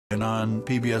and on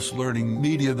PBS Learning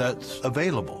media that's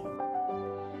available.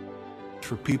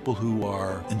 For people who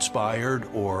are inspired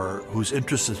or whose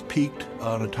interest is piqued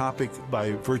on a topic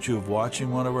by virtue of watching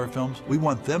one of our films, we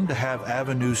want them to have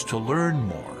avenues to learn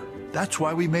more. That's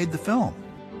why we made the film.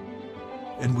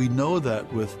 And we know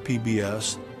that with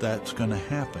PBS, that's going to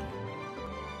happen.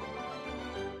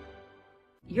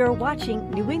 You're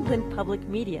watching New England Public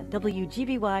Media,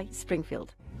 WGBY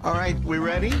Springfield. All right, we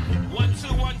ready? 1, 2,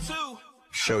 1, 2.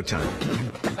 Showtime.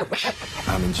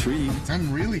 I'm intrigued.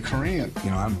 I'm really Korean.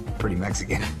 You know, I'm pretty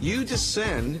Mexican. You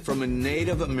descend from a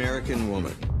Native American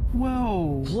woman.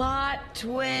 Whoa. Plot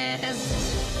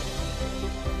twist.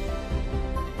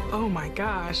 Oh my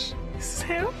gosh. This is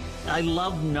him? I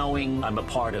love knowing I'm a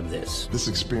part of this. This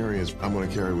experience I'm going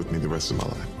to carry with me the rest of my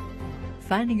life.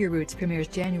 Finding Your Roots premieres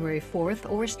January 4th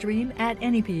or stream at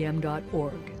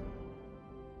nepm.org.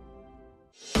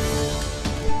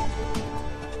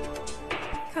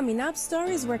 Coming up,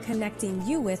 stories we're connecting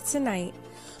you with tonight.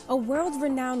 A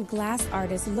world-renowned glass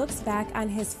artist looks back on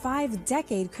his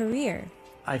 5-decade career.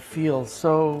 I feel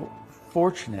so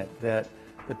fortunate that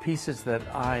the pieces that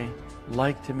I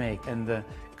like to make and the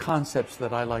concepts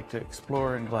that I like to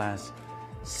explore in glass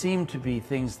seem to be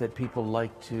things that people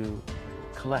like to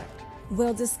collect.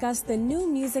 We'll discuss the New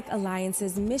Music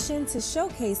Alliance's mission to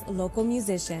showcase local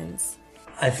musicians.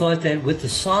 I thought that with the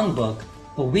songbook,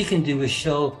 what we can do is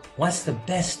show what's the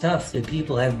best stuff that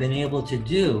people have been able to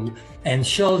do and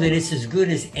show that it's as good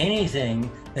as anything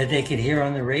that they could hear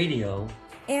on the radio.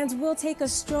 And we'll take a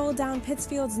stroll down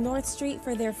Pittsfield's North Street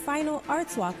for their final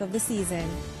Arts Walk of the season.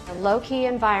 A low-key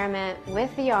environment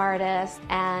with the artist,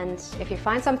 and if you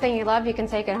find something you love, you can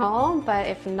take it home, but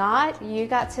if not, you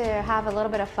got to have a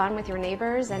little bit of fun with your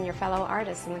neighbors and your fellow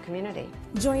artists in the community.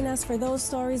 Join us for those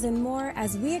stories and more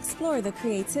as we explore the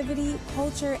creativity,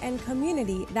 culture, and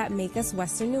community that make us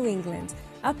Western New England.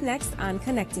 Up next on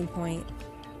Connecting Point.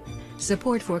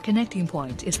 Support for Connecting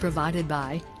Point is provided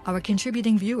by our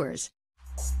contributing viewers.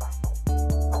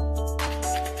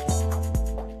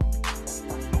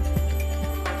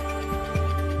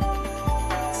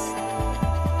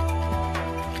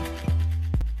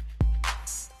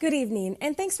 Good evening,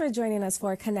 and thanks for joining us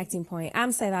for Connecting Point.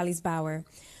 I'm Saidalis Bauer.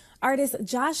 Artist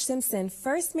Josh Simpson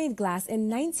first made glass in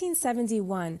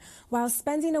 1971 while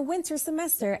spending a winter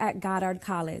semester at Goddard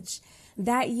College.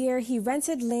 That year, he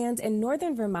rented land in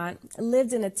northern Vermont,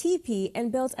 lived in a teepee,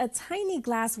 and built a tiny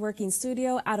glass working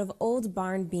studio out of old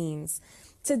barn beams.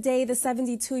 Today, the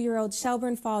 72-year-old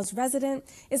Shelburne Falls resident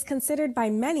is considered by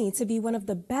many to be one of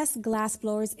the best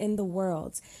glassblowers in the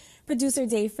world. Producer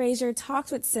Dave Frazier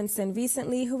talked with Simpson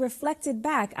recently, who reflected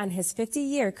back on his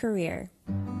 50-year career.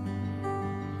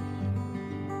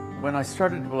 When I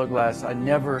started to blow glass, I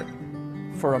never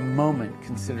for a moment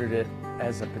considered it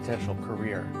as a potential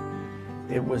career.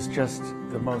 It was just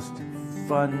the most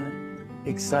fun,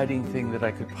 exciting thing that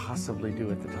I could possibly do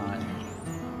at the time.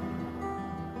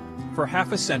 For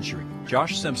half a century,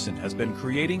 Josh Simpson has been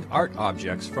creating art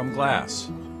objects from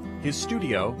glass. His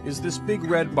studio is this big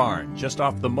red barn just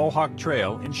off the Mohawk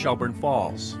Trail in Shelburne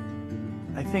Falls.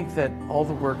 I think that all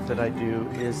the work that I do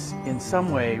is in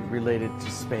some way related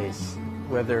to space,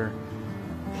 whether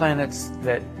planets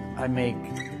that I make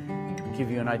give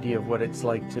you an idea of what it's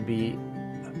like to be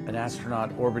an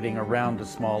astronaut orbiting around a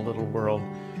small little world,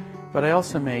 but I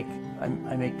also make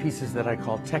pieces that I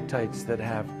call tektites that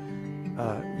have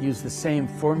used the same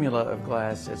formula of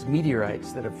glass as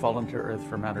meteorites that have fallen to Earth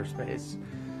from outer space.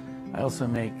 I also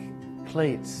make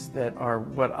plates that are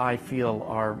what I feel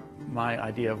are my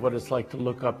idea of what it's like to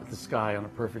look up at the sky on a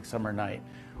perfect summer night.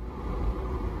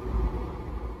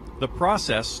 The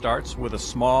process starts with a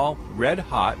small,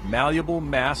 red-hot, malleable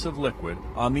mass of liquid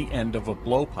on the end of a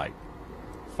blowpipe.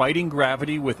 Fighting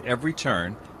gravity with every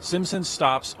turn, Simpson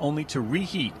stops only to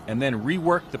reheat and then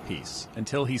rework the piece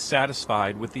until he's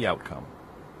satisfied with the outcome.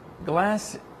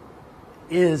 Glass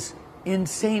is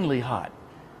insanely hot.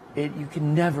 You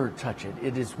can never touch it.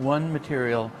 It is one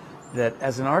material that,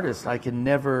 as an artist, I can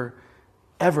never,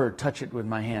 ever touch it with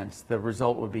my hands. The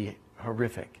result would be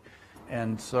horrific.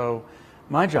 And so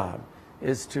my job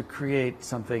is to create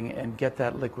something and get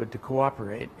that liquid to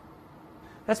cooperate.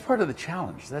 That's part of the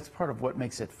challenge. That's part of what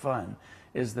makes it fun,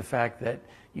 is the fact that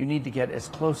you need to get as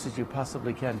close as you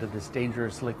possibly can to this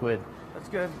dangerous liquid. That's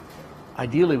good.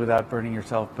 Ideally without burning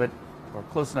yourself, or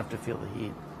close enough to feel the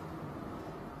heat.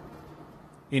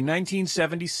 In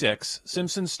 1976,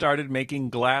 Simpson started making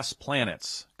glass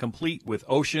planets, complete with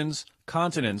oceans,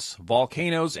 continents,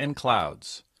 volcanoes, and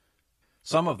clouds.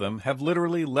 Some of them have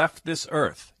literally left this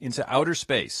Earth into outer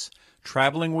space,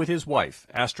 traveling with his wife,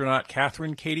 astronaut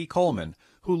Catherine Katie Coleman,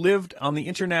 who lived on the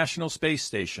International Space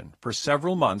Station for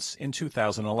several months in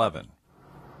 2011.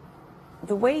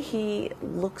 The way he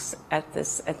looks at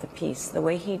the piece, the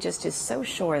way he just is so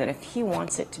sure that if he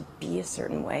wants it to be a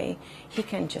certain way, he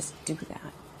can just do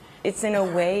that. It's in a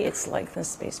way, it's like the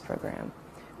space program,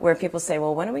 where people say,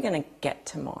 well, when are we going to get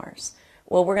to Mars?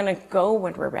 Well, we're going to go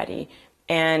when we're ready.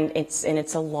 And it's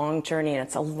a long journey, and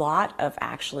it's a lot of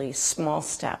actually small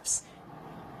steps.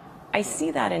 I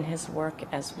see that in his work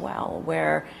as well,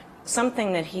 where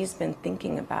something that he's been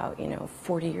thinking about,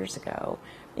 40 years ago,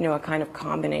 a kind of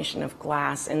combination of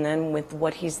glass, and then with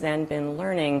what he's then been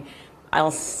learning, I'll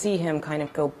see him kind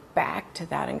of go back to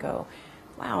that and go,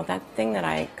 wow, that thing that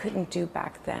I couldn't do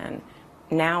back then,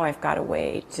 now I've got a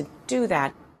way to do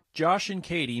that. Josh and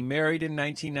Katie married in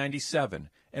 1997,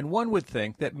 and one would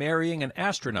think that marrying an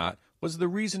astronaut was the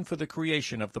reason for the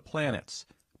creation of the planets.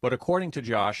 But according to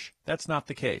Josh, that's not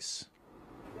the case.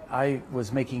 I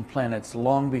was making planets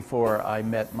long before I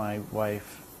met my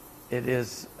wife. It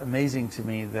is amazing to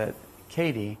me that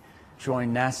Katie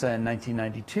joined NASA in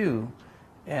 1992,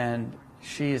 and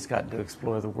she has gotten to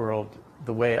explore the world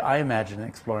the way I imagine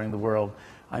exploring the world.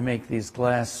 I make these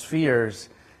glass spheres,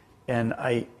 and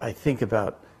I think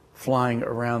about flying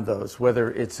around those,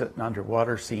 whether it's an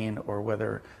underwater scene or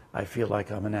whether I feel like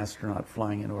I'm an astronaut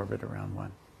flying in orbit around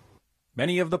one.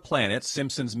 Many of the planets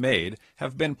Simpson's made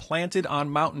have been planted on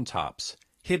mountaintops,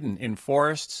 hidden in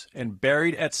forests, and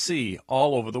buried at sea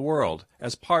all over the world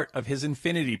as part of his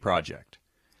Infinity Project.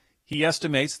 He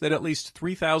estimates that at least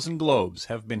 3,000 globes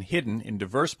have been hidden in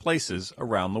diverse places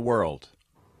around the world.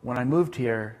 When I moved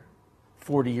here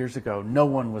 40 years ago, no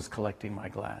one was collecting my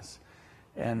glass.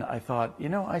 And I thought,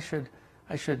 I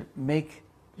should make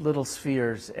little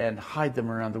spheres and hide them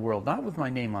around the world, not with my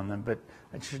name on them, but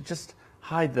I should just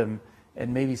hide them,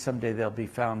 and maybe someday they'll be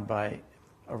found by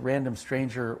a random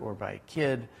stranger or by a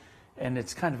kid, and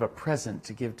it's kind of a present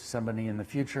to give to somebody in the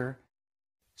future.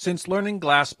 Since learning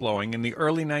glassblowing in the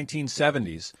early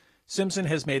 1970s, Simpson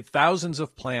has made thousands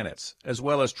of planets, as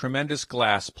well as tremendous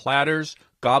glass platters,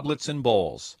 goblets, and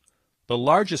bowls. The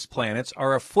largest planets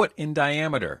are a foot in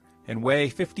diameter and weigh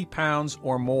 50 pounds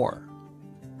or more.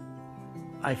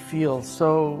 I feel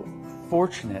so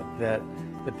fortunate that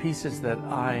the pieces that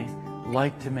I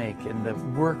like to make and the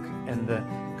work and the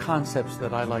concepts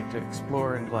that I like to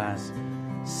explore in glass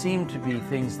seem to be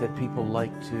things that people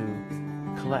like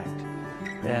to collect.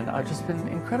 And I've just been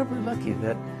incredibly lucky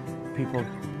that people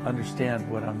understand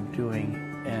what I'm doing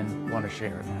and want to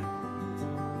share that.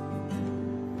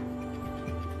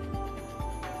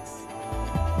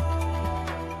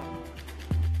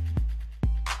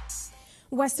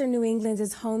 Western New England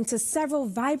is home to several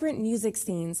vibrant music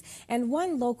scenes, and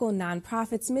one local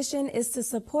nonprofit's mission is to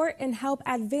support and help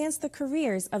advance the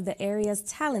careers of the area's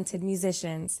talented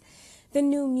musicians. The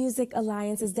New Music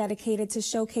Alliance is dedicated to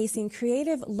showcasing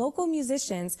creative local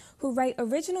musicians who write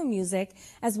original music,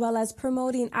 as well as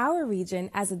promoting our region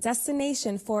as a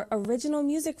destination for original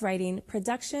music writing,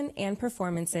 production, and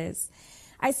performances.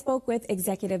 I spoke with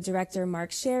Executive Director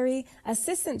Mark Sherry,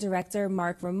 Assistant Director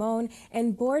Mark Ramon,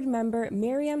 and Board Member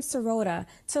Miriam Sirota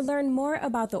to learn more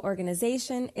about the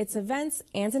organization, its events,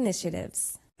 and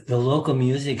initiatives. The local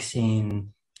music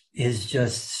scene is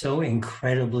just so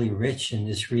incredibly rich in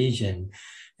this region,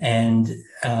 and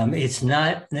it's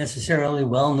not necessarily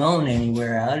well known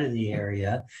anywhere out of the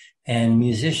area, and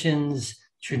musicians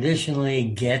traditionally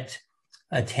get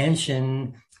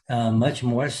attention much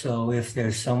more so if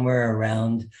they're somewhere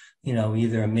around,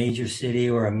 either a major city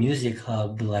or a music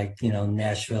hub like,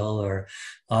 Nashville or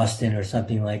Austin or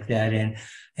something like that. And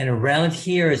around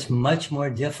here, it's much more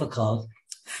difficult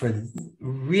for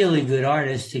really good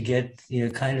artists to get the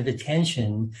kind of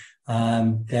attention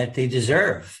that they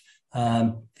deserve.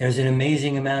 There's an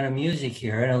amazing amount of music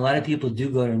here, and a lot of people do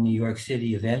go to New York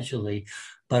City eventually,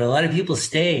 but a lot of people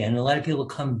stay and a lot of people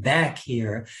come back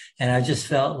here. And I just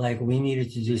felt like we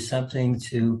needed to do something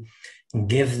to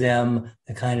give them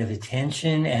the kind of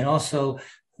attention and also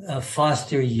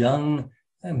foster young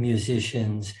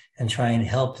musicians and try and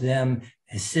help them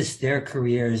assist their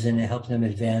careers and help them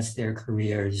advance their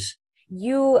careers.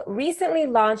 You recently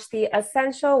launched the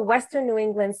Essential Western New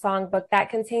England Songbook that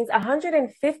contains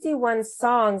 151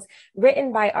 songs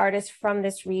written by artists from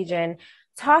this region.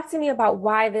 Talk to me about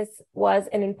why this was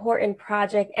an important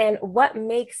project and what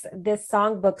makes this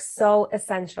songbook so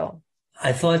essential.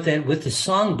 I thought that with the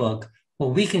songbook,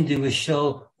 what we can do is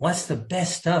show what's the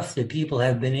best stuff that people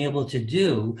have been able to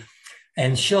do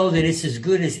and show that it's as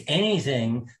good as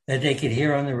anything that they could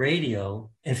hear on the radio.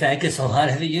 In fact, it's a lot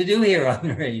of it you do hear on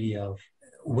the radio.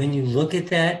 When you look at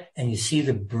that and you see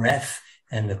the breadth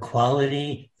and the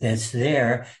quality that's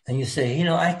there. And you say, you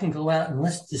know, I can go out and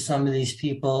listen to some of these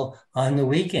people on the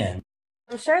weekend.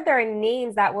 I'm sure there are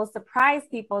names that will surprise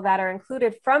people that are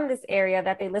included from this area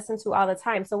that they listen to all the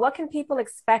time. So what can people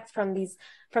expect from this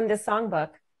songbook?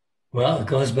 Well, it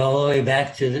goes all the way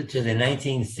back to the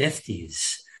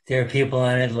 1950s. There are people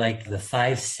on it like the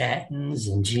Five Satins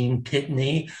and Gene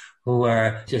Pitney, who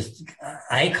are just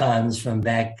icons from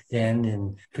back then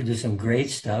and produce some great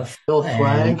stuff. Bill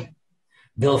Flagg.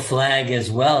 Bill Flagg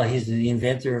as well. He's the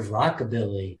inventor of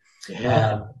rockabilly.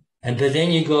 Yeah. But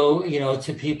then you go, you know,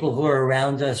 to people who are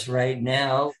around us right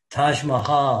now. Taj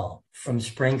Mahal from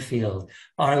Springfield,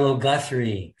 Arlo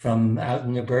Guthrie from out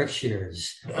in the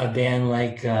Berkshires, a band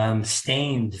like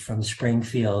Stained from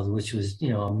Springfield, which was, you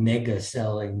know, a mega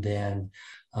selling band.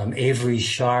 Avery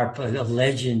Sharp, a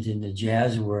legend in the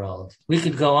jazz world. We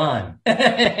could go on.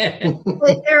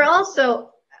 But there are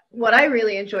also, what I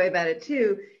really enjoy about it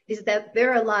too, is that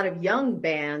there are a lot of young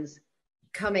bands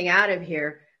coming out of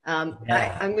here. I'm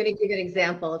going to give an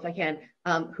example, if I can.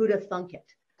 Huda Thunkit,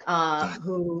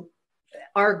 who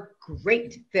are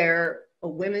great. They're a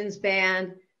women's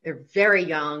band. They're very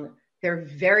young. They're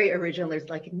very original. There's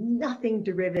like nothing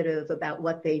derivative about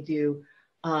what they do.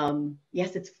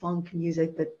 Yes, it's funk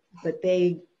music, but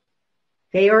they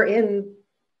are in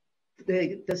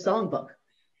the songbook.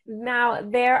 Now,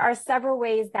 there are several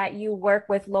ways that you work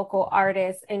with local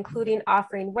artists, including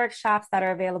offering workshops that are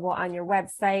available on your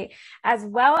website, as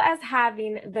well as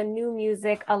having the New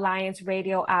Music Alliance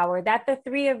Radio Hour that the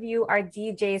three of you are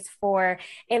DJs for,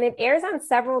 and it airs on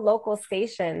several local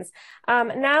stations.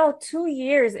 Now, 2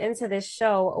 years into this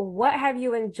show, what have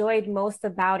you enjoyed most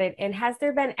about it? And has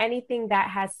there been anything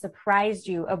that has surprised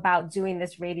you about doing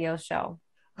this radio show?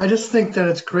 I just think that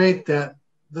it's great that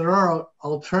there are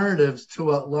alternatives to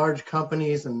what large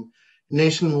companies and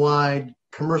nationwide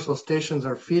commercial stations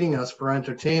are feeding us for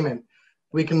entertainment.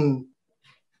 We can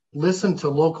listen to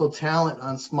local talent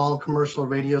on small commercial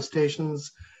radio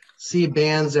stations, see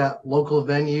bands at local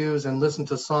venues, and listen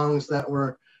to songs that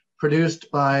were produced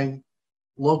by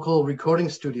local recording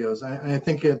studios. I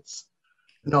think it's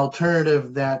an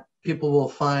alternative that people will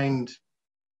find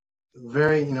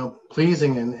very, you know,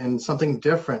 pleasing and something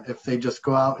different if they just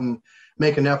go out and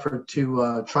make an effort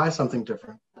to try something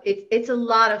different. It's a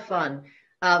lot of fun.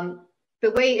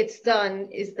 The way it's done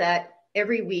is that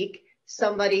every week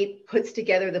somebody puts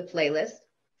together the playlist,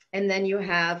 and then you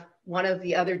have one of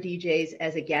the other DJs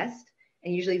as a guest,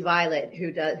 and usually Violet,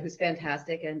 who's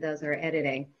fantastic and does our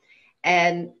editing.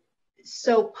 And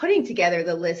so putting together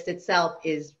the list itself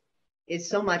is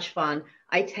so much fun.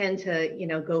 I tend to, you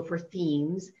know, go for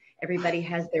themes. Everybody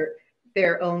has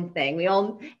their own thing.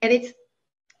 And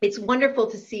it's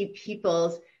wonderful to see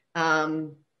people's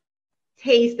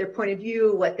taste, their point of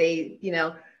view, what they, you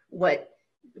know, what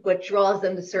draws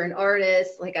them to certain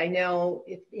artists. Like I know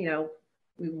if, you know,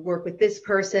 we work with this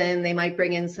person, they might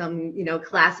bring in some, you know,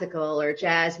 classical or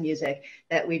jazz music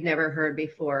that we've never heard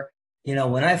before. You know,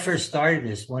 when I first started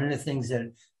this, one of the things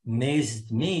that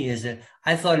amazed me is that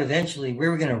I thought eventually we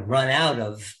were going to run out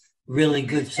of really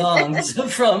good songs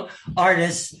from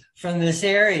artists from this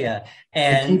area.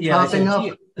 And, you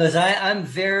know, because I'm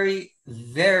very,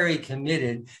 very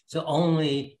committed to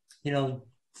only, you know,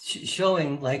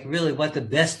 showing like really what the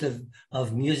best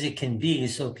of music can be,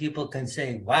 so people can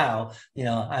say, wow, you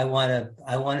know, I want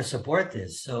to support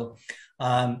this. So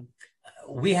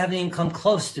we haven't even come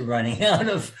close to running out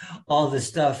of all the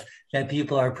stuff that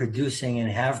people are producing and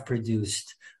have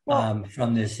produced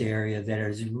from this area that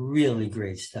is really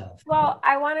great stuff. Well,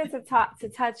 I wanted to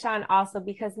touch on also,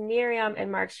 because Miriam and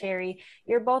Mark Sherry,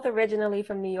 you're both originally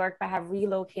from New York but have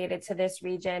relocated to this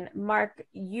region. Mark,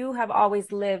 you have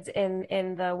always lived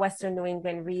in the Western New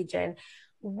England region.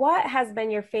 What has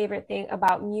been your favorite thing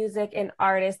about music and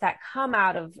artists that come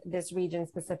out of this region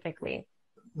specifically?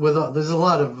 There's a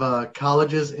lot of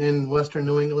colleges in Western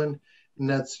New England, and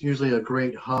that's usually a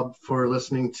great hub for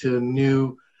listening to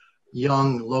new,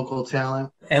 young local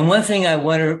talent. And one thing I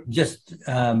want to just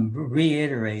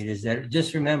reiterate is that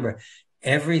just remember,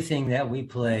 everything that we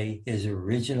play is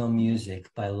original music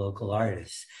by local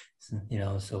artists. You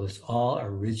know, so it's all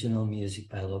original music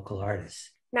by local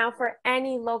artists. Now, for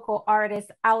any local artists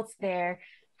out there,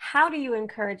 how do you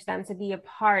encourage them to be a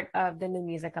part of the New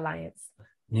Music Alliance?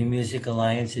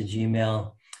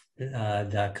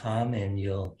 newmusicalliance@gmail.com, and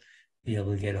you'll be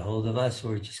able to get a hold of us,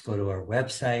 or just go to our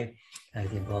website. I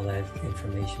think all that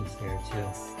information's there too.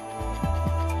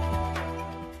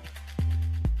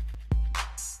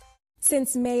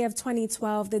 Since May of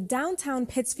 2012, the Downtown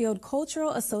Pittsfield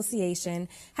Cultural Association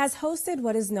has hosted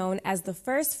what is known as the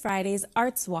First Fridays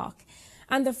ArtWalk.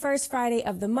 On the first Friday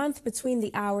of the month between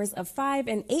the hours of 5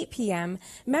 and 8 p.m.,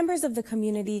 members of the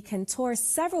community can tour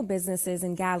several businesses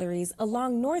and galleries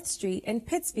along North Street in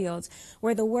Pittsfield,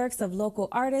 where the works of local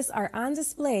artists are on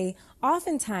display,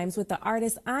 oftentimes with the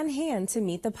artists on hand to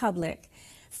meet the public.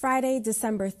 Friday,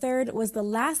 December 3rd was the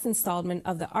last installment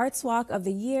of the Arts Walk of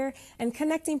the year, and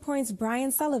Connecting Point's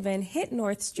Brian Sullivan hit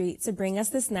North Street to bring us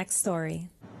this next story.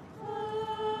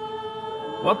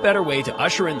 What better way to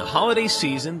usher in the holiday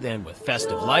season than with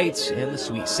festive lights and the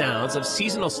sweet sounds of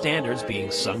seasonal standards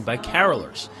being sung by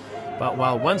carolers? But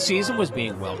while one season was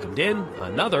being welcomed in,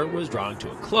 another was drawing to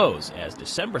a close, as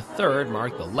December 3rd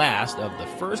marked the last of the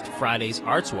First Fridays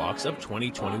ArtWalks of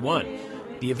 2021.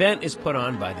 The event is put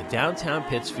on by the Downtown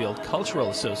Pittsfield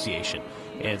Cultural Association,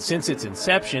 and since its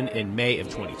inception in May of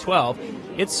 2012,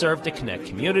 it's served to connect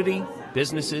community,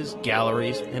 businesses,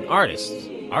 galleries, and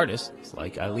artists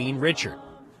like Eileen Richard.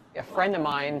 A friend of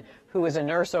mine who was a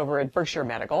nurse over at Berkshire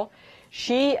Medical,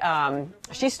 she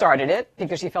started it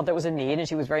because she felt there was a need, and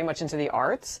she was very much into the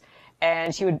arts,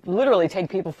 and she would literally take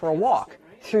people for a walk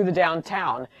through the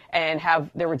downtown, and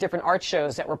there were different art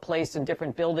shows that were placed in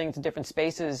different buildings and different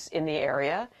spaces in the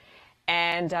area,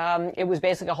 and it was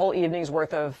basically a whole evening's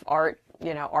worth of art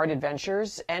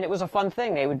adventures, and it was a fun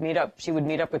thing. She would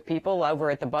meet up with people over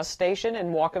at the bus station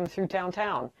and walk them through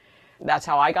downtown. That's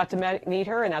how I got to meet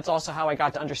her, and that's also how I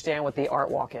got to understand what the Art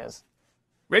Walk is.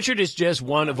 Richard is just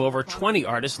one of over 20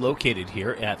 artists located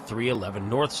here at 311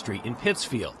 North Street in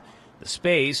Pittsfield. The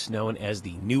space, known as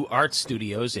the New Art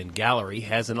Studios and Gallery,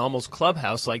 has an almost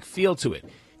clubhouse-like feel to it.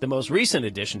 The most recent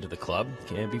addition to the club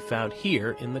can be found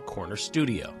here in the corner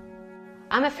studio.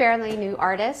 I'm a fairly new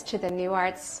artist to the New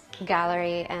Arts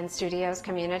Gallery and Studios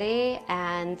community,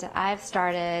 and I've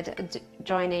started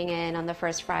joining in on the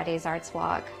First Fridays Arts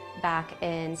Walk back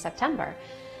in September.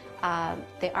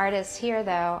 The artists here,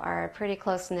 though, are a pretty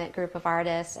close-knit group of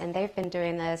artists, and they've been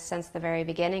doing this since the very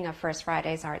beginning of First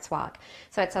Fridays Arts Walk.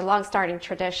 So it's a long-starting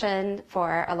tradition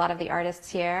for a lot of the artists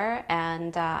here,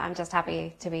 and I'm just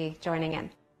happy to be joining in.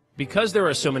 Because there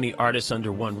are so many artists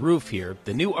under one roof here,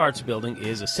 the New Arts Building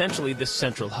is essentially the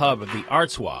central hub of the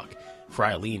Arts Walk. For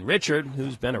Eileen Richard,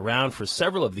 who's been around for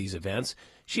several of these events,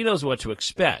 she knows what to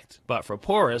expect. But for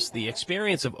Porus, the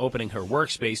experience of opening her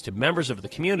workspace to members of the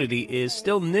community is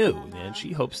still new, and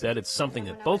she hopes that it's something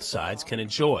that both sides can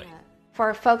enjoy.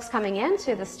 For folks coming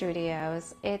into the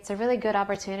studios, it's a really good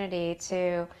opportunity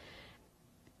to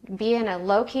be in a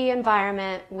low-key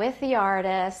environment with the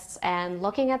artists and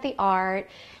looking at the art.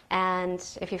 And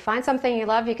if you find something you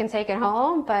love, you can take it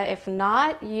home. But if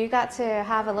not, you got to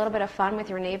have a little bit of fun with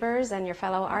your neighbors and your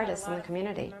fellow artists in the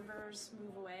community.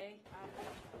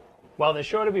 While there's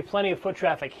sure to be plenty of foot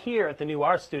traffic here at the New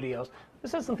Art Studios,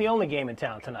 this isn't the only game in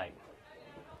town tonight.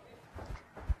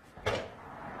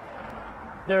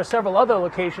 There are several other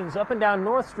locations up and down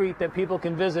North Street that people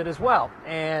can visit as well,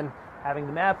 and having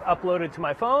the map uploaded to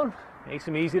my phone makes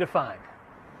them easy to find.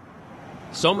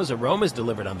 Soma's aromas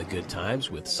delivered on the good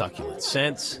times with succulent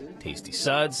scents, tasty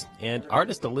suds, and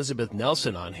artist Elizabeth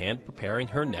Nelson on hand preparing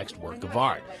her next work of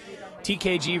art.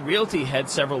 TKG Realty had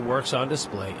several works on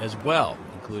display as well,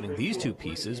 including these two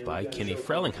pieces by Kinney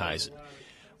Frelinghuysen.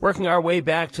 Working our way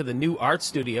back to the New Art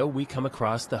Studio, we come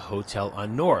across the Hotel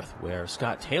on North, where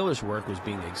Scott Taylor's work was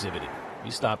being exhibited.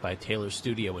 We stopped by Taylor's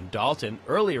studio in Dalton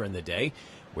earlier in the day,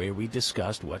 where we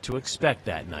discussed what to expect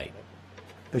that night.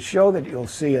 The show that you'll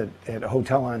see at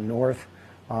Hotel on North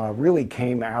really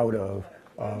came out of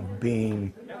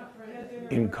being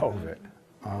in COVID.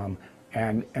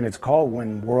 And it's called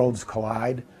When Worlds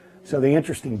Collide. So the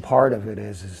interesting part of it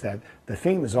is that the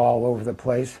theme is all over the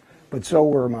place, but so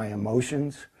were my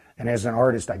emotions. And as an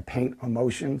artist, I paint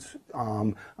emotions.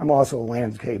 I'm also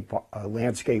a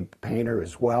landscape painter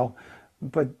as well.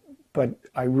 But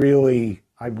I really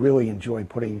enjoy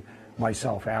putting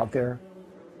myself out there.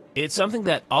 It's something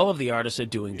that all of the artists are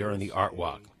doing during the Art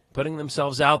Walk, putting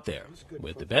themselves out there,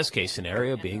 with the best case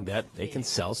scenario being that they can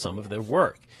sell some of their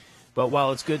work. But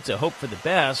while it's good to hope for the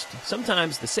best,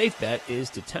 sometimes the safe bet is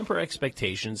to temper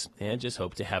expectations and just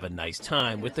hope to have a nice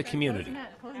time with the community.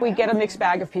 We get a mixed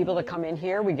bag of people that come in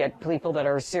here. We get people that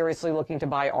are seriously looking to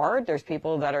buy art. There's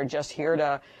people that are just here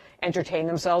to entertain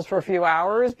themselves for a few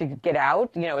hours, get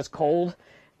out. You know, it's cold,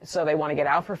 so they want to get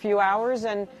out for a few hours,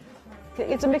 and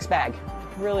it's a mixed bag.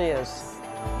 It really is.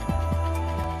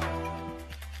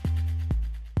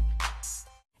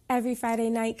 Every Friday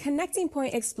night, Connecting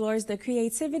Point explores the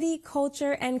creativity,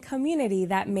 culture, and community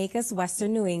that make us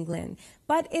Western New England.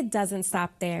 But it doesn't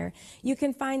stop there. You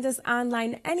can find us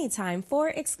online anytime for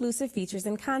exclusive features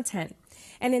and content.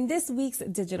 And in this week's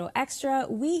Digital Extra,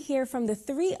 we hear from the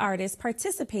 3 artists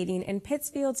participating in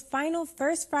Pittsfield's final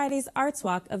First Fridays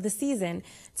ArtWalk of the season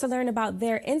to learn about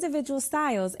their individual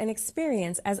styles and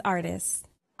experience as artists.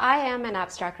 I am an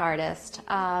abstract artist.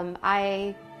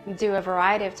 I do a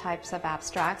variety of types of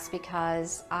abstracts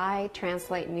because I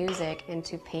translate music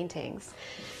into paintings.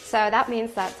 So that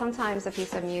means that sometimes a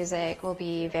piece of music will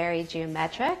be very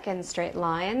geometric and straight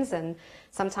lines, and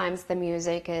sometimes the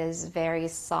music is very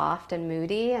soft and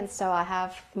moody, and so I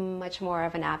have much more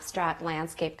of an abstract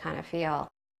landscape kind of feel.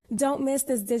 Don't miss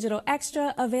this Digital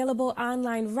Extra, available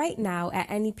online right now at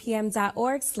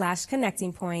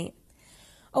nepm.org/connectingpoint.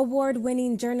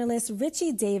 Award-winning journalist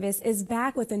Richie Davis is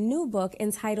back with a new book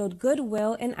entitled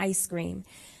Goodwill and Ice Cream.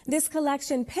 This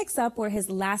collection picks up where his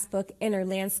last book, Inner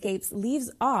Landscapes, leaves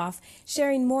off,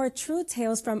 sharing more true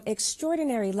tales from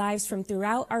extraordinary lives from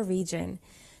throughout our region.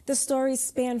 The stories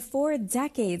span 4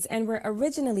 decades and were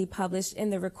originally published in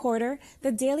The Recorder,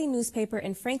 the daily newspaper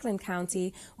in Franklin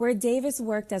County, where Davis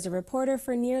worked as a reporter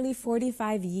for nearly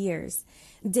 45 years.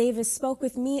 Davis spoke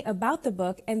with me about the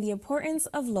book and the importance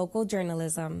of local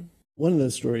journalism. One of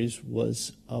those stories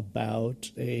was about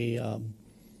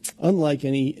unlike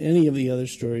any of the other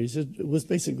stories, it was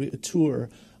basically a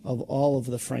tour of all of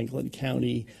the Franklin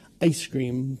County ice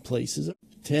cream places.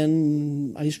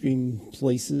 10 ice cream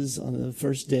places on the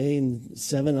first day and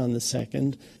 7 on the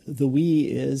second. The we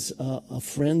is a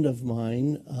friend of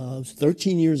mine,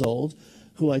 13 years old,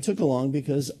 who I took along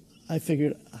because I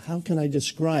figured, how can I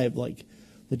describe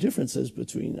the differences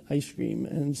between ice cream?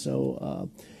 And so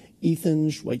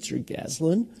Ethan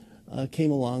Schweitzer-Gaslin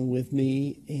came along with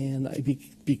me, and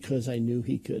because I knew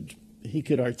he could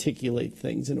articulate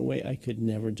things in a way I could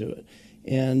never do it.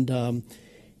 And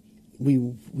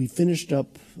we finished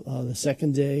up the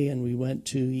second day, and we went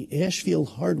to the Ashfield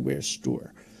hardware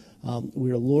store,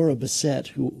 where Laura Bissett,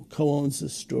 who co-owns the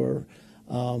store,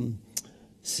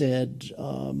 said,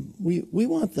 we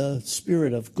want the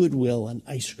spirit of goodwill and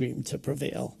ice cream to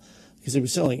prevail, because they were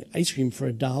selling ice cream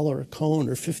for $1 a cone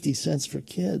or 50 cents for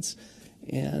kids.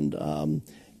 And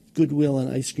goodwill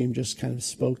and ice cream just kind of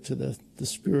spoke to the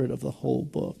spirit of the whole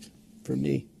book for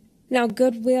me. Now,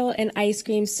 Goodwill and Ice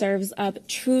Cream serves up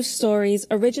true stories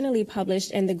originally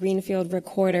published in the Greenfield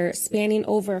Recorder, spanning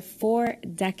over 4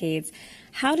 decades.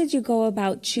 How did you go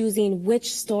about choosing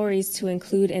which stories to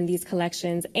include in these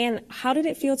collections, and how did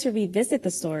it feel to revisit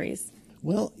the stories?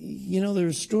 Well,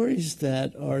 there's stories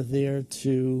that are there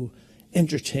to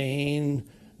entertain.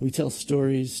 We tell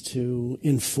stories to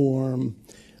inform.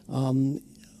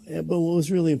 But what was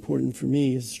really important for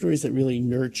me is stories that really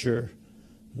nurture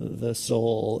the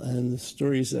soul, and the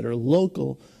stories that are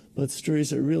local, but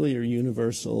stories that really are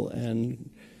universal and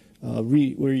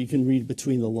where you can read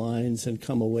between the lines and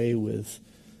come away with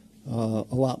a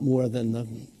lot more than the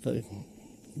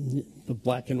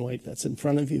black and white that's in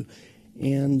front of you.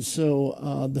 And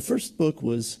so the first book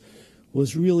was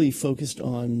really focused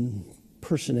on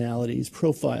personalities,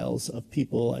 profiles of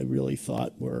people I really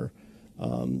thought were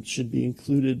should be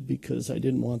included because I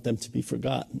didn't want them to be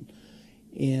forgotten.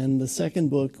 And the second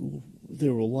book,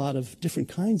 there were a lot of different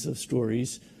kinds of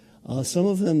stories, some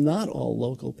of them not all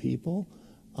local people,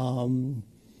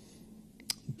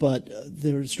 but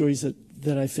there were stories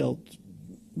that I felt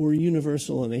were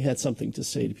universal and they had something to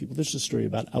say to people. There's a story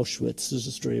about Auschwitz. There's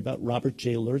a story about Robert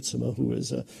J. Lertzema, who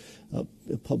was a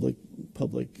public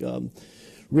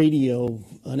radio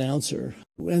announcer.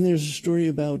 And there's a story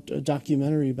about a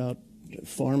documentary about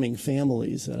farming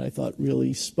families that I thought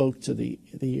really spoke to the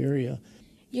area.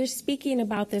 You're speaking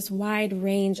about this wide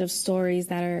range of stories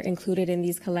that are included in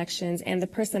these collections and the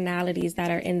personalities that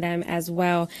are in them as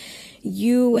well.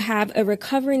 You have a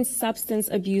recovering substance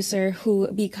abuser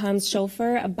who becomes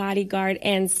chauffeur, a bodyguard,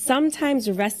 and sometimes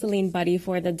wrestling buddy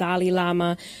for the Dalai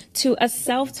Lama, to a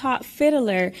self-taught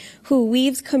fiddler who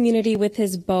weaves community with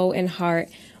his bow and heart.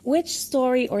 Which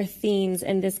story or themes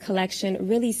in this collection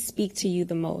really speak to you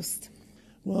the most?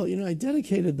 Well, I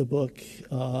dedicated the book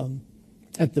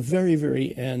at the very,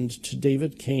 very end to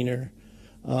David Kaner,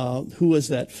 who was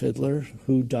that fiddler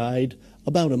who died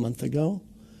about a month ago,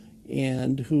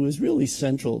 and who is really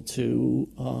central to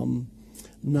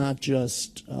not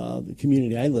just the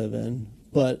community I live in,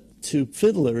 but to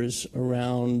fiddlers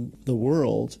around the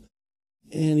world.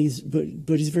 And he's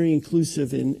very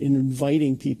inclusive in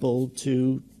inviting people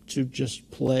to just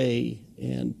play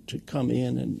and to come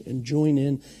in and join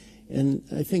in. And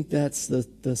I think that's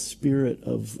the spirit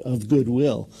of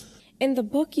goodwill. In the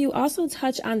book, you also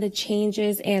touch on the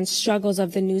changes and struggles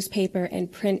of the newspaper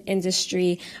and print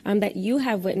industry that you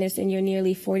have witnessed in your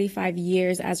nearly 45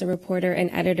 years as a reporter and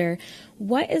editor.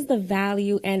 What is the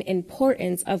value and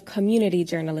importance of community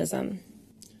journalism?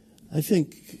 I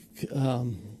think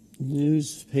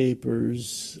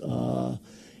newspapers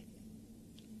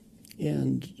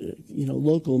and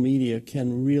local media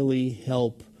can really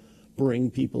help bring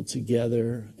people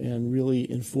together and really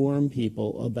inform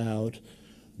people about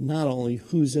not only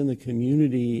who's in the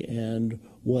community and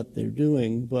what they're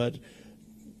doing, but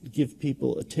give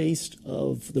people a taste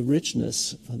of the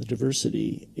richness of the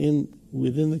diversity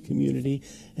within the community,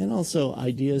 and also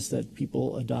ideas that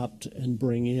people adopt and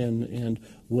bring in and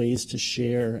ways to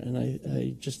share. And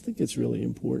I just think it's really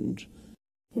important.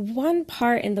 One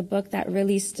part in the book that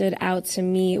really stood out to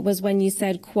me was when you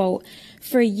said, quote,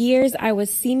 "For years I was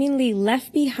seemingly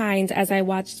left behind as I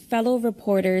watched fellow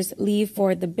reporters leave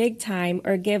for the big time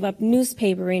or give up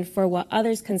newspapering for what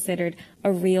others considered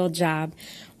a real job."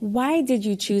 Why did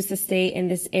you choose to stay in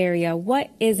this area?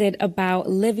 What is it about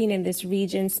living in this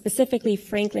region, specifically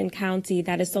Franklin County,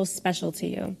 that is so special to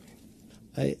you?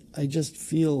 I just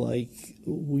feel like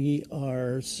we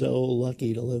are so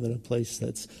lucky to live in a place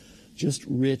that's just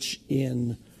rich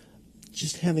in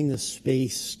just having the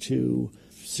space to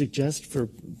suggest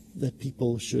that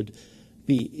people should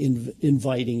be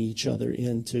inviting each other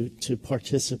in to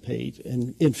participate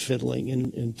in fiddling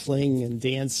and playing and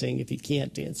dancing. If you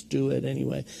can't dance, do it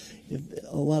anyway.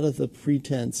 A lot of the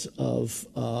pretense of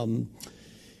more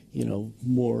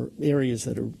areas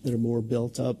that are more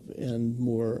built up and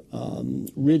more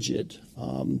rigid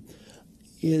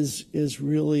is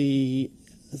really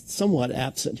somewhat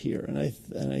absent here, and I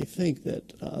think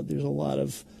that there's a lot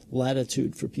of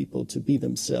latitude for people to be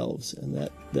themselves, and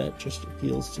that just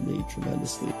appeals to me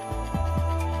tremendously.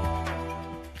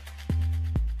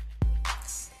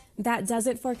 That does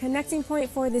it for Connecting Point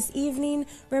for this evening.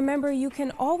 Remember, you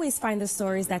can always find the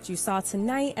stories that you saw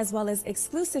tonight, as well as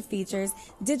exclusive features,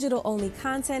 digital-only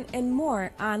content, and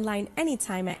more online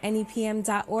anytime at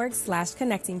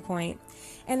nepm.org/connectingpoint.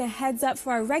 And a heads up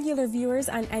for our regular viewers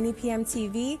on NEPM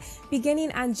TV,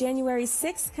 beginning on January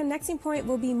 6th, Connecting Point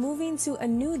will be moving to a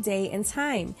new day and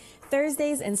time,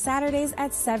 Thursdays and Saturdays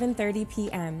at 7:30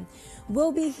 p.m.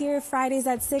 We'll be here Fridays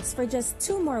at 6 for just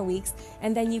 2 more weeks,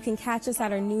 and then you can catch us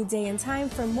at our new day and time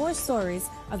for more stories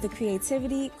of the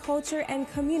creativity, culture, and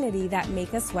community that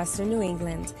make us Western New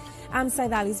England. I'm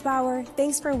Saidalis Bauer.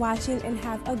 Thanks for watching and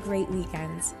have a great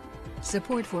weekend.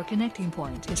 Support for Connecting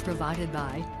Point is provided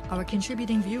by our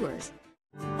contributing viewers.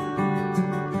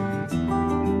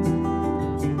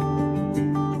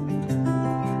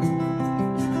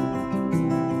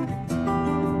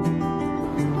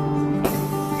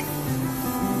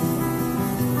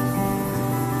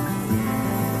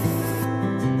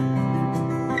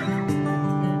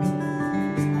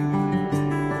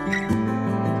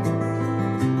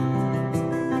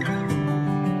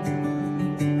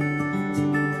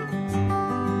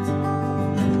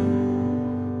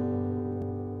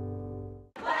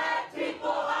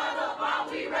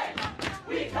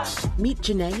 Meet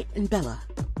Janae and Bella,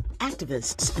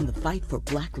 activists in the fight for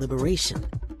Black liberation.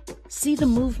 See the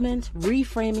movement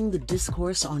reframing the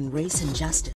discourse on race and justice.